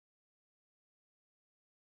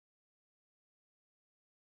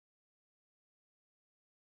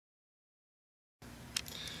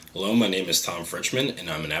Hello, my name is Tom Fritchman and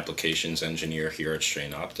I'm an applications engineer here at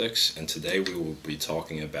Strainoptics, and today we will be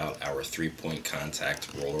talking about our 3-point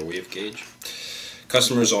contact roller wave gauge.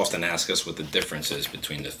 Customers often ask us what the difference is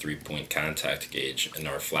between the 3-point contact gauge and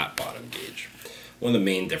our flat bottom gauge. One of the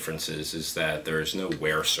main differences is that there is no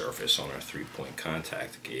wear surface on our 3-point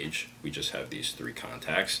contact gauge. We just have these 3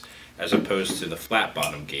 contacts, as opposed to the flat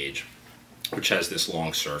bottom gauge, which has this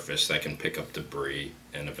long surface that can pick up debris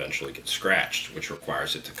and eventually get scratched, which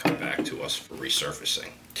requires it to come back to us for resurfacing.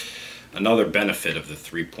 Another benefit of the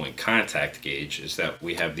 3-point contact gauge is that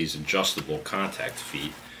we have these adjustable contact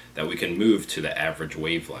feet that we can move to the average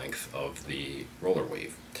wavelength of the roller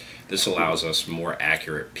wave. This allows us more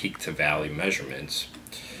accurate peak to valley measurements,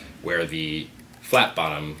 where the flat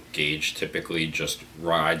bottom gauge typically just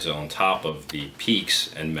rides on top of the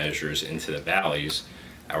peaks and measures into the valleys.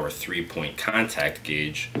 Our 3-point contact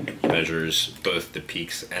gauge measures both the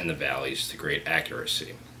peaks and the valleys to great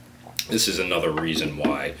accuracy. This is another reason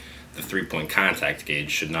why the 3-point contact gauge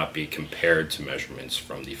should not be compared to measurements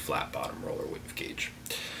from the flat bottom roller wave gauge.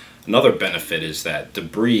 Another benefit is that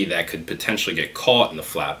debris that could potentially get caught in the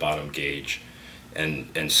flat bottom gauge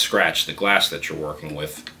and scratch the glass that you're working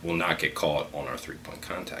with will not get caught on our 3-point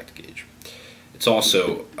contact gauge. It's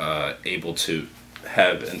also able to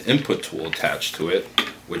have an input tool attached to it,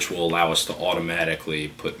 which will allow us to automatically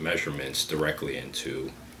put measurements directly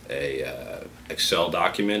into a Excel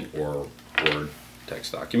document or Word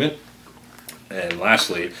text document. And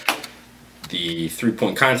lastly, the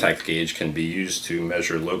 3-point contact gauge can be used to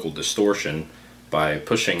measure local distortion by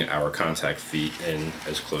pushing our contact feet in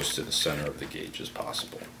as close to the center of the gauge as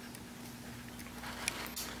possible.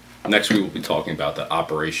 Next, we will be talking about the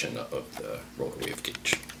operation of the roller wave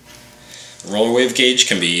gauge. The roller wave gauge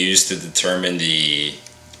can be used to determine the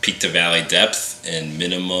peak to valley depth in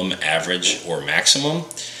minimum, average, or maximum.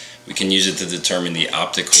 We can use it to determine the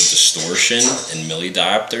optical distortion in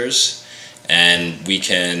millidiopters, and we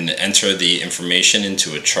can enter the information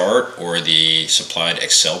into a chart or the supplied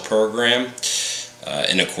Excel program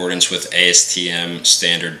in accordance with ASTM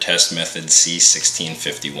standard test method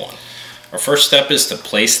C1651. Our first step is to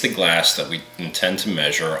place the glass that we intend to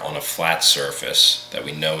measure on a flat surface that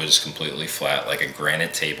we know is completely flat, like a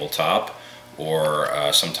granite tabletop, or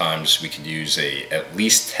sometimes we could use at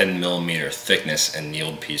least 10 millimeter thickness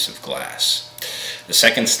annealed piece of glass. The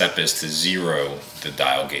second step is to zero the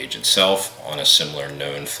dial gauge itself on a similar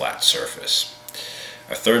known flat surface.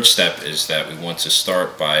 Our third step is that we want to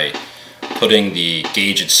start by putting the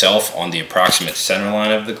gauge itself on the approximate center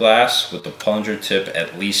line of the glass with the plunger tip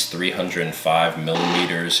at least 305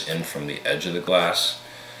 millimeters in from the edge of the glass.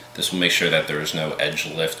 This will make sure that there is no edge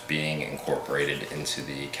lift being incorporated into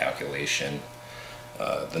the calculation.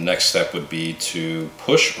 The next step would be to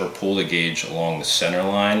push or pull the gauge along the center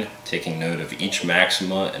line, taking note of each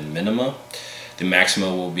maxima and minima. The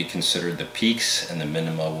maxima will be considered the peaks and the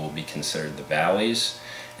minima will be considered the valleys.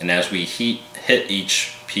 And as we hit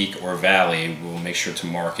each peak or valley, we'll make sure to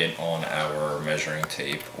mark it on our measuring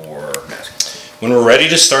tape or masking tape. When we're ready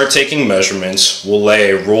to start taking measurements, we'll lay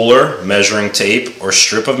a ruler, measuring tape, or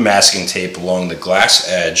strip of masking tape along the glass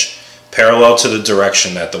edge parallel to the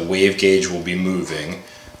direction that the wave gauge will be moving,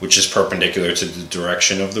 which is perpendicular to the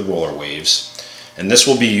direction of the roller waves. And this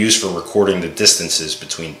will be used for recording the distances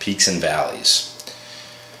between peaks and valleys.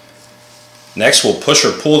 Next, we'll push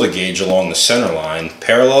or pull the gauge along the center line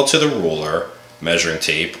parallel to the ruler, measuring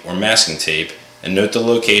tape, or masking tape, and note the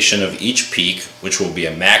location of each peak, which will be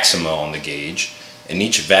a maxima on the gauge, and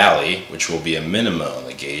each valley, which will be a minima on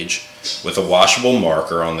the gauge, with a washable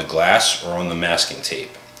marker on the glass or on the masking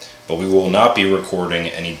tape. But we will not be recording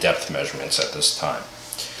any depth measurements at this time.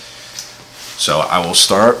 So I will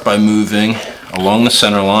start by moving along the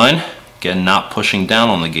center line, again not pushing down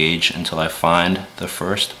on the gauge until I find the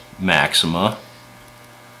first maxima,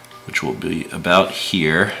 which will be about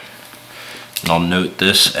here. And I'll note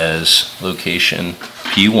this as location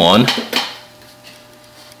P1.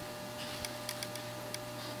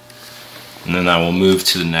 And then I will move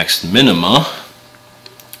to the next minima,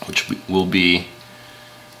 which will be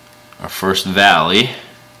our first valley.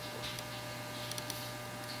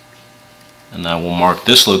 And I will mark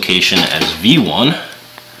this location as V1.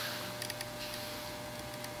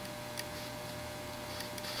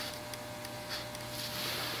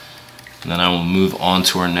 And then I will move on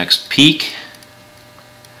to our next peak,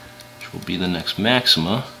 which will be the next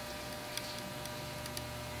maxima.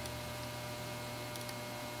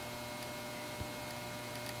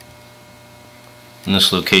 And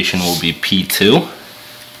this location will be P2.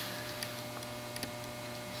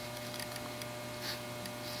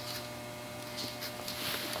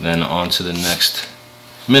 Then on to the next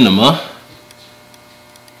minima,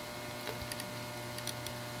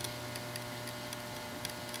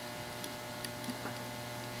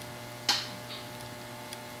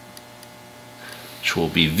 which will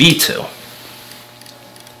be V2.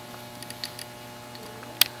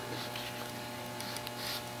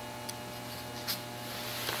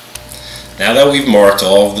 Now that we've marked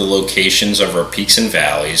all of the locations of our peaks and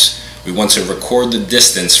valleys, we want to record the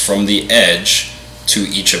distance from the edge to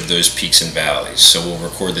each of those peaks and valleys. So we'll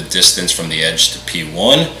record the distance from the edge to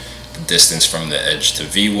P1, the distance from the edge to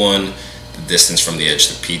V1, the distance from the edge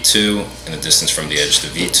to P2, and the distance from the edge to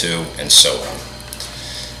V2, and so on.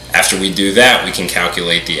 After we do that, we can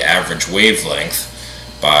calculate the average wavelength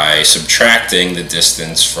by subtracting the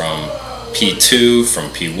distance from P2 from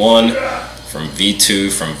P1, from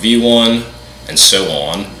V2 from V1, and so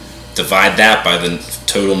on. Divide that by the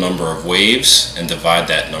total number of waves and divide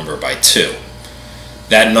that number by 2.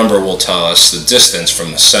 That number will tell us the distance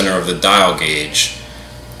from the center of the dial gauge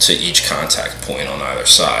to each contact point on either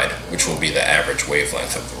side, which will be the average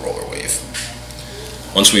wavelength of the roller wave.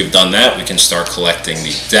 Once we've done that, we can start collecting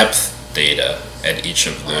the depth data at each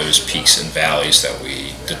of those peaks and valleys that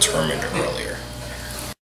we determined earlier.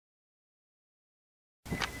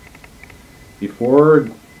 Before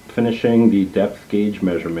finishing the depth gauge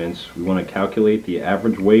measurements, we want to calculate the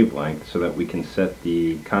average wavelength so that we can set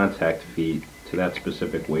the contact feet to that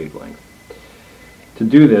specific wavelength. To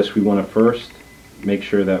do this, we want to first make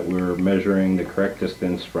sure that we're measuring the correct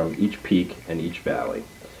distance from each peak and each valley.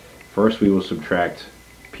 First, we will subtract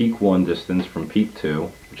peak 1 distance from peak 2,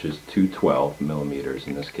 which is 212 millimeters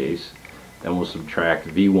in this case. Then we'll subtract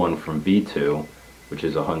V1 from V2, which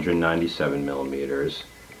is 197 millimeters.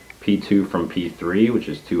 P2 from P3, which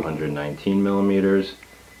is 219 millimeters,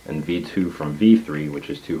 and V2 from V3, which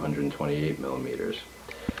is 228 millimeters.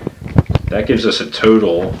 That gives us a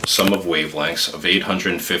total sum of wavelengths of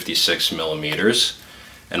 856 millimeters,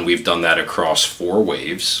 and we've done that across 4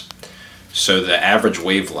 waves. So the average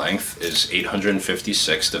wavelength is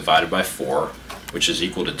 856 divided by 4, which is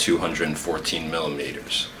equal to 214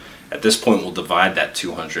 millimeters. At this point, we'll divide that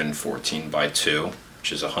 214 by 2,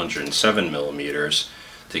 which is 107 millimeters,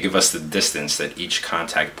 to give us the distance that each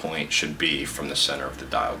contact point should be from the center of the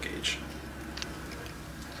dial gauge.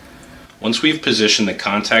 Once we've positioned the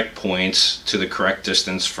contact points to the correct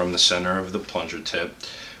distance from the center of the plunger tip,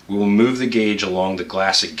 we will move the gauge along the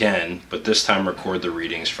glass again, but this time record the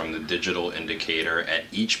readings from the digital indicator at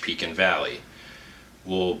each peak and valley.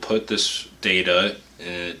 We'll put this data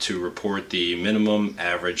to report the minimum,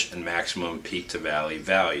 average, and maximum peak to valley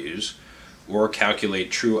values, or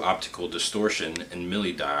calculate true optical distortion in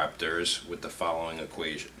millidiopters with the following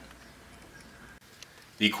equation.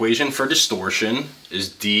 The equation for distortion is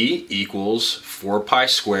D equals 4 pi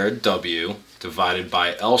squared W divided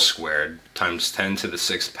by L squared times 10 to the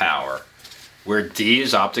 6th power, where D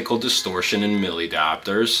is optical distortion in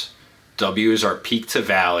millidiopters, W is our peak to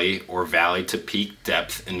valley or valley to peak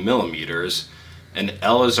depth in millimeters, and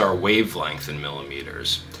L is our wavelength in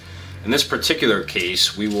millimeters. In this particular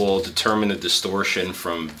case, we will determine the distortion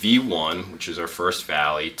from V1, which is our first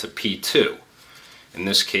valley, to P2. In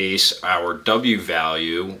this case, our W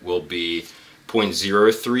value will be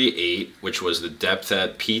 0.038, which was the depth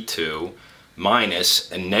at P2,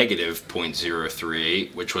 minus a negative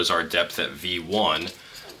 0.038, which was our depth at V1,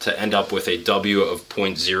 to end up with a W of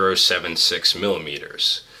 0.076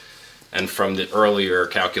 millimeters. And from the earlier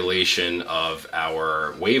calculation of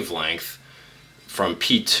our wavelength, from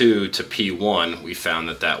P2 to P1, we found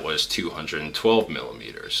that that was 212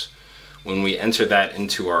 millimeters. When we enter that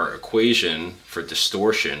into our equation for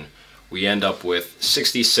distortion, we end up with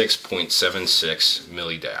 66.76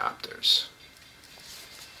 millidiopters.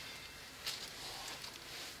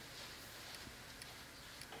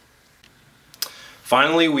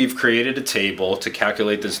 Finally, we've created a table to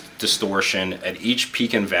calculate this distortion at each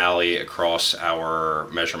peak and valley across our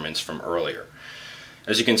measurements from earlier.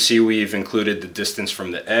 As you can see, we've included the distance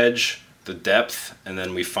from the edge, the depth, and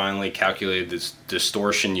then we finally calculated this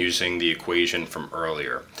distortion using the equation from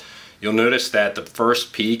earlier. You'll notice that the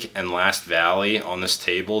first peak and last valley on this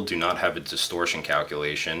table do not have a distortion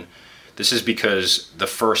calculation. This is because the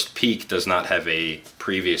first peak does not have a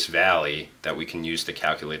previous valley that we can use to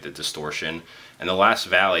calculate the distortion, and the last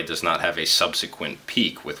valley does not have a subsequent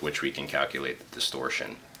peak with which we can calculate the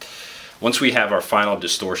distortion. Once we have our final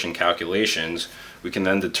distortion calculations, we can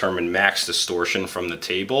then determine max distortion from the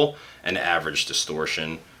table and average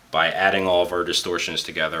distortion by adding all of our distortions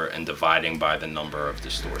together and dividing by the number of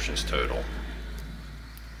distortions total.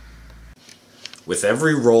 With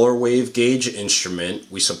every roller wave gauge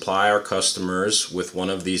instrument, we supply our customers with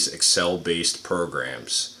one of these Excel-based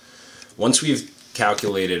programs. Once we've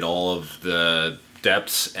calculated all of the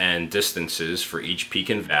depths and distances for each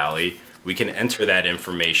peak and valley, we can enter that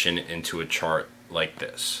information into a chart like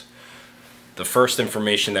this. The first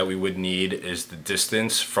information that we would need is the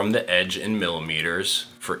distance from the edge in millimeters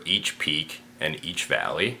for each peak and each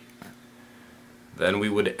valley. Then we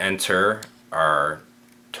would enter our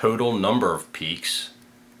total number of peaks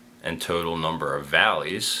and total number of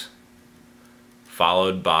valleys,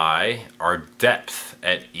 followed by our depth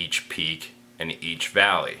at each peak and each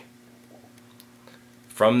valley.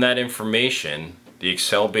 From that information, the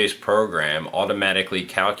Excel-based program automatically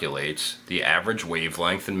calculates the average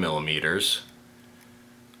wavelength in millimeters,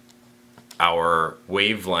 our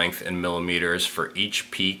wavelength in millimeters for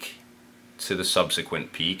each peak to the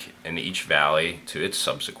subsequent peak and each valley to its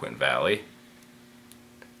subsequent valley,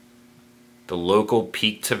 the local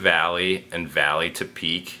peak to valley and valley to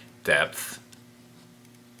peak depth,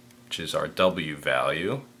 which is our W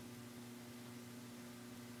value,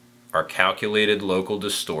 our calculated local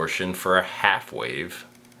distortion for a half wave,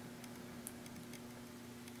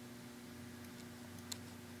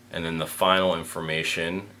 and then the final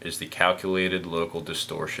information is the calculated local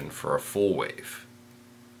distortion for a full wave.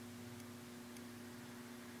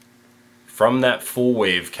 From that full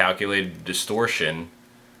wave calculated distortion,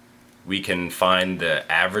 we can find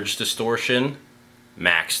the average distortion,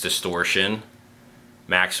 max distortion,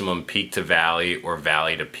 maximum peak to valley or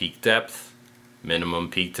valley to peak depth, minimum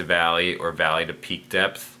peak to valley or valley to peak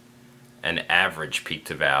depth, and average peak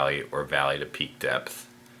to valley or valley to peak depth,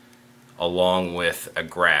 along with a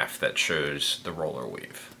graph that shows the roller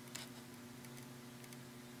wave.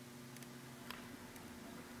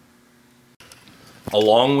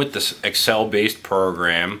 Along with this Excel-based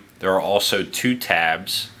program, there are also two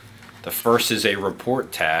tabs. The first is a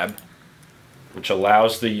report tab, which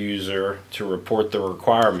allows the user to report the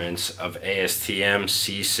requirements of ASTM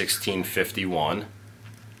C1651,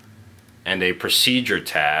 and a procedure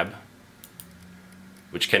tab,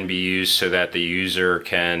 which can be used so that the user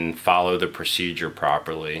can follow the procedure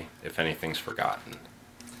properly if anything's forgotten.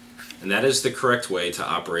 And that is the correct way to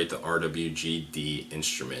operate the RWG D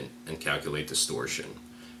instrument and calculate distortion.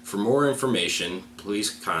 For more information, please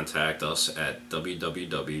contact us at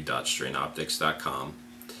www.strainoptics.com,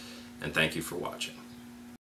 and thank you for watching.